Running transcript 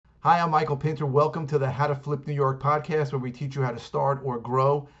Hi, I'm Michael Pinter. Welcome to the How to Flip New York podcast, where we teach you how to start or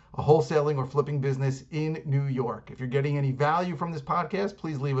grow a wholesaling or flipping business in New York. If you're getting any value from this podcast,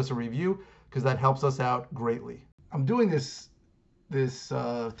 please leave us a review because that helps us out greatly. I'm doing this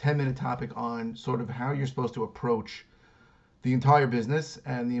 10-minute topic on sort of how you're supposed to approach the entire business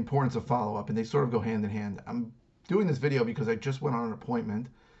and the importance of follow up, and they sort of go hand in hand. I'm doing this video because I just went on an appointment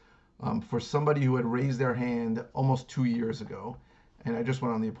for somebody who had raised their hand almost 2 years ago, and I just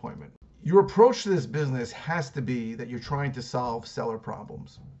went on the appointment. Your approach to this business has to be that you're trying to solve seller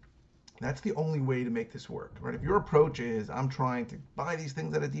problems. That's the only way to make this work, right? If your approach is, I'm trying to buy these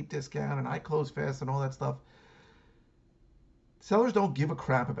things at a deep discount and I close fast and all that stuff, sellers don't give a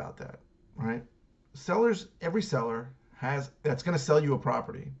crap about that, right? Every seller that's going to sell you a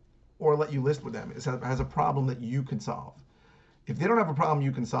property or let you list with them has a problem that you can solve. If they don't have a problem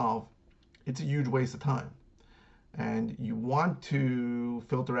you can solve, it's a huge waste of time. And you want to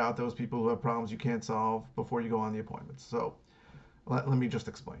filter out those people who have problems you can't solve before you go on the appointments. So let me just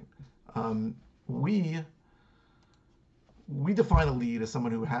explain. We define a lead as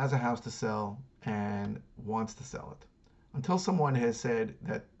someone who has a house to sell and wants to sell it. Until someone has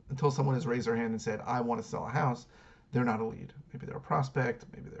raised their hand and said, I want to sell a house, they're not a lead. Maybe they're a prospect,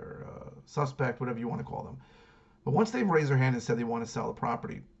 maybe they're a suspect, whatever you want to call them. But once they've raised their hand and said they want to sell the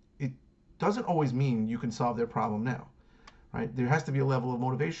property, it doesn't always mean you can solve their problem now, right? There has to be a level of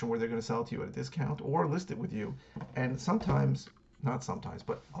motivation where they're going to sell it to you at a discount or list it with you. And sometimes, not sometimes,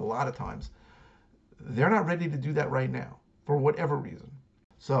 but a lot of times, they're not ready to do that right now for whatever reason.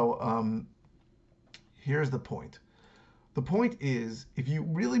 So here's the point. The point is, if you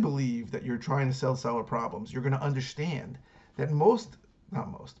really believe that you're trying to sell seller problems, you're going to understand that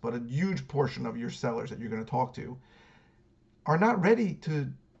not most, but a huge portion of your sellers that you're going to talk to are not ready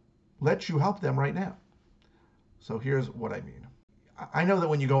to let you help them right now. So here's what I mean. I know that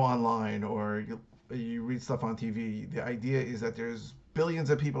when you go online or you read stuff on TV, the idea is that there's billions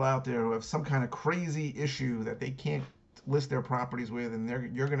of people out there who have some kind of crazy issue that they can't list their properties with, and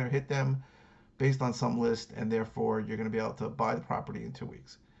you're going to hit them based on some list, and therefore you're going to be able to buy the property in 2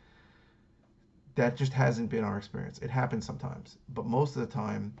 weeks. That just hasn't been our experience. It happens sometimes, but most of the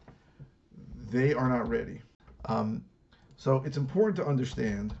time, they are not ready. So it's important to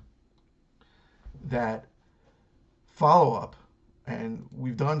understand that follow up, and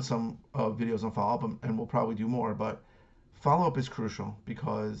we've done some videos on follow up, and we'll probably do more, but follow up is crucial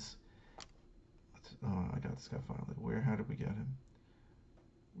because, I got this guy finally. How did we get him?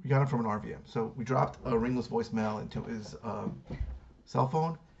 We got him from an RVM. So we dropped a ringless voicemail into his cell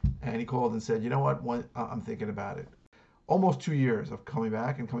phone, and he called and said, you know what, I'm thinking about it. Almost 2 years of coming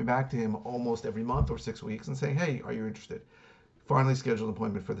back to him almost every month or 6 weeks and saying, hey, are you interested? Finally scheduled an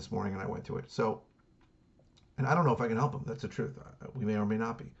appointment for this morning, and I went to it. So, and I don't know if I can help him. That's the truth. We may or may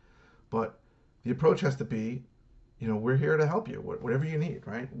not be. But the approach has to be, we're here to help you, whatever you need,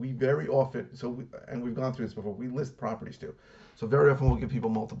 right? We very often, and we've gone through this before, we list properties too. So very often we'll give people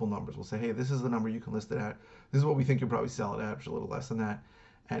multiple numbers. We'll say, hey, this is the number you can list it at. This is what we think you'll probably sell it at, which is a little less than that.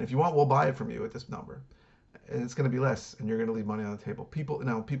 And if you want, we'll buy it from you at this number. And it's going to be less, and you're going to leave money on the table.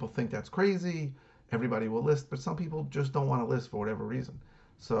 People think that's crazy. Everybody will list, but some people just don't want to list for whatever reason.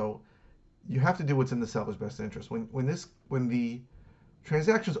 So you have to do what's in the seller's best interest. When the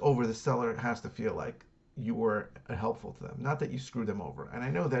transaction's over, the seller has to feel like you were helpful to them, not that you screwed them over. And I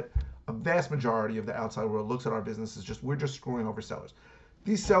know that a vast majority of the outside world looks at our business as we're just screwing over sellers.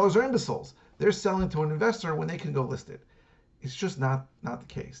 These sellers are imbeciles. They're selling to an investor when they can go list it. It's just not the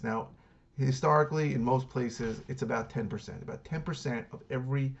case. Now, historically, in most places, it's about 10%. About 10% of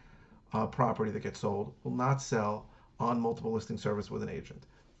every property that gets sold will not sell on multiple listing service with an agent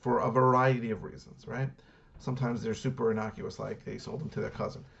for a variety of reasons, right? Sometimes they're super innocuous, like they sold them to their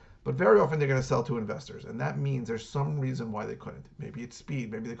cousin. But very often they're going to sell to investors, and that means there's some reason why they couldn't. Maybe it's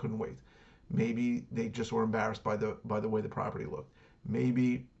speed. Maybe they couldn't wait. Maybe they just were embarrassed by the way the property looked.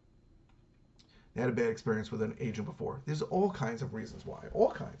 Maybe they had a bad experience with an agent before. There's all kinds of reasons why. All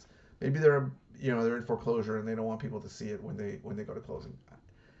kinds. Maybe they're in foreclosure and they don't want people to see it when they go to closing.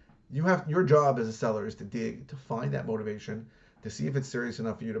 Your job as a seller is to dig to find that motivation, to see if it's serious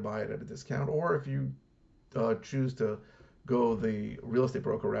enough for you to buy it at a discount, or if you choose to go the real estate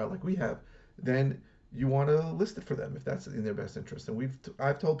broker route like we have, then you want to list it for them if that's in their best interest. And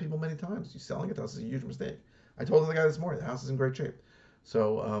I've told people many times, you selling it to us is a huge mistake. I told the guy this morning, the house is in great shape.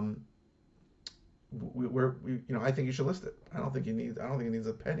 So I think you should list it. I don't think it needs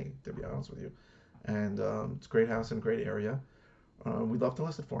a penny, to be honest with you. And it's a great house in a great area. We'd love to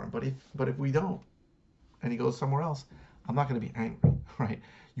list it for him. But if we don't, and he goes somewhere else, I'm not going to be angry, right?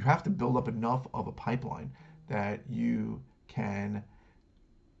 You have to build up enough of a pipeline that you can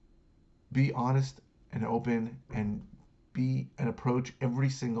be honest and open and approach every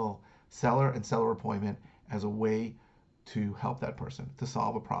single seller and seller appointment as a way to help that person to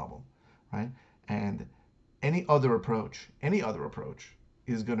solve a problem, right? And any other approach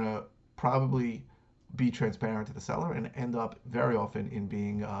is going to probably be transparent to the seller and end up very often in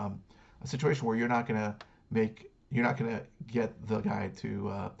being a situation where you're not going to get the guy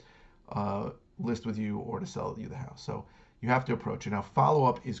to list with you or to sell you the house. So you have to approach it. Now, follow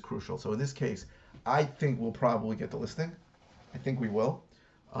up is crucial. So in this case, I think we'll probably get the listing. I think we will.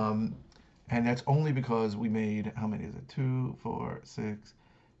 And that's only because we made, how many is it? 2, 4, 6,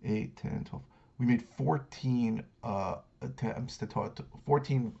 8, 10, 12. We made 14 attempts to talk to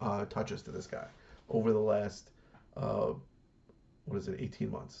 14 touches to this guy over the last, uh, 18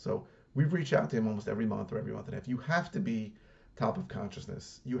 months. So we've reached out to him almost every month or every month and a half. You have to be top of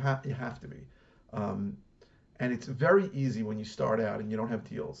consciousness. You have to be. Um, and it's very easy when you start out and you don't have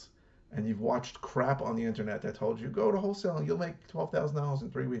deals and you've watched crap on the internet that told you go to wholesale and you'll make $12,000 in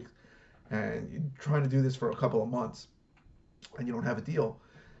 3 weeks. And you're trying to do this for a couple of months and you don't have a deal.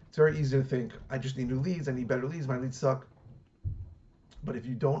 It's very easy to think, I just need new leads, I need better leads, my leads suck. But if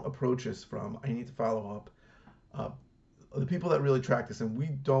you don't approach this from, I need to follow up, the people that really track this, and we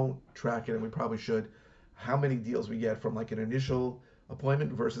don't track it, and we probably should, how many deals we get from like an initial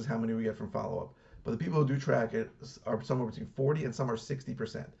appointment versus how many we get from follow-up. But the people who do track it are somewhere between 40 and some are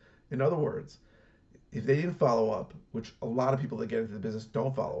 60%. In other words, if they didn't follow up, which a lot of people that get into the business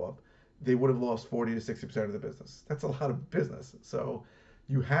don't follow up, they would have lost 40 to 60% of the business. That's a lot of business. So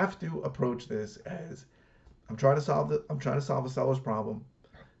you have to approach this as I'm trying to solve a seller's problem,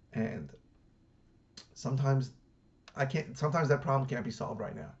 and sometimes sometimes that problem can't be solved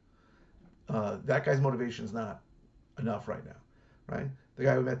right now. That guy's motivation is not enough right now, right? The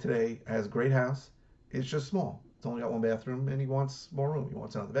guy we met today has a great house. It's just small. It's only got 1 bathroom, and he wants more room. He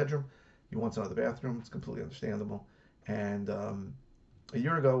wants another bedroom. He wants another bathroom. It's completely understandable. And a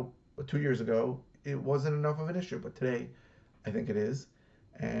year ago, or 2 years ago, it wasn't enough of an issue. But today, I think it is.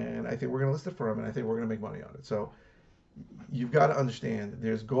 And I think we're going to list it for him, and I think we're going to make money on it. So you've got to understand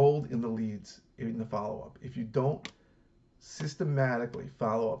there's gold in the leads in the follow-up. If you don't systematically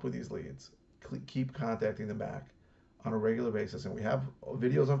follow up with these leads, keep contacting them back on a regular basis, and we have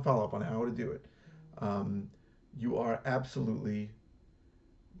videos on follow-up on how to do it, you are absolutely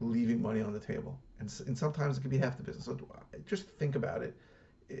leaving money on the table. And sometimes it can be half the business. So just think about it.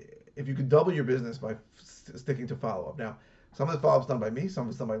 If you could double your business by sticking to follow-up. Now, some of the follow-up's done by me, some of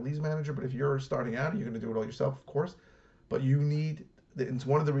it's done by Leads Manager, but if you're starting out, you're going to do it all yourself, of course. But you need, it's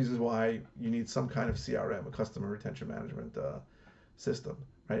one of the reasons why you need some kind of CRM, a customer retention management system,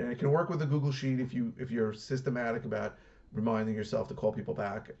 right? And it can work with a Google Sheet if you're systematic about reminding yourself to call people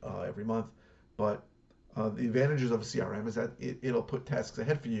back every month. But the advantages of a CRM is that it'll put tasks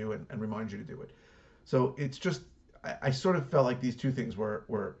ahead for you and remind you to do it. So it's just, I sort of felt like these two things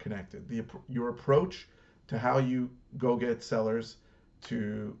were connected. Your approach to how you go get sellers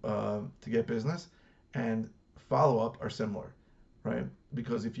to get business and follow-up are similar, right?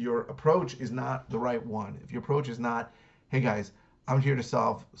 Because if your approach is not the right one, if your approach is not, hey guys, I'm here to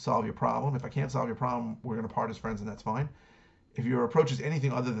solve your problem. If I can't solve your problem, we're going to part as friends, and that's fine. If your approach is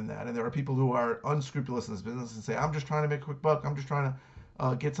anything other than that, and there are people who are unscrupulous in this business and say, I'm just trying to make a quick buck, I'm just trying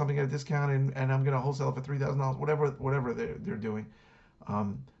to get something at a discount, and I'm going to wholesale it for $3,000, whatever they're doing,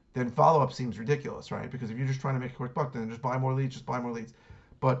 then follow-up seems ridiculous, right? Because if you're just trying to make a quick buck, then just buy more leads.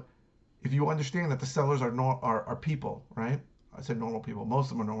 But if you understand that the sellers are people, right? I said normal people.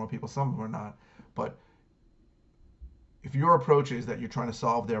 Most of them are normal people. Some of them are not. But if your approach is that you're trying to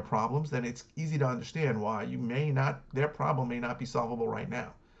solve their problems, then it's easy to understand why their problem may not be solvable right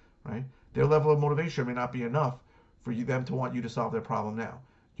now, right? Their level of motivation may not be enough for them to want you to solve their problem now.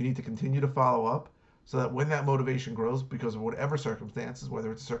 You need to continue to follow up so that when that motivation grows, because of whatever circumstances,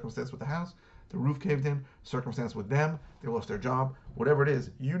 whether it's a circumstance with the house, the roof caved in, circumstance with them, they lost their job, whatever it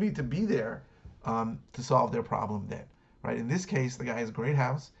is, you need to be there to solve their problem then, right? In this case, the guy has a great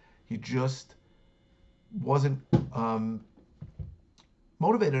house. He just wasn't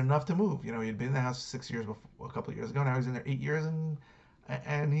motivated enough to move. You know, he'd been in the house 6 years before, a couple of years ago. Now he's in there 8 years,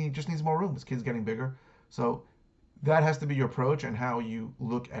 and he just needs more room. His kid's getting bigger. So that has to be your approach and how you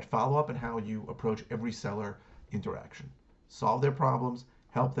look at follow-up and how you approach every seller interaction. Solve their problems,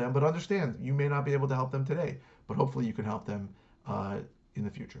 help them, but understand you may not be able to help them today, but hopefully you can help them in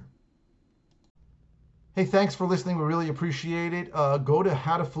the future. Hey, thanks for listening. We really appreciate it. Go to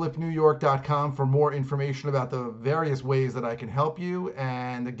howtoflipnewyork.com for more information about the various ways that I can help you.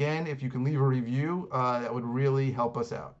 And again, if you can leave a review, that would really help us out.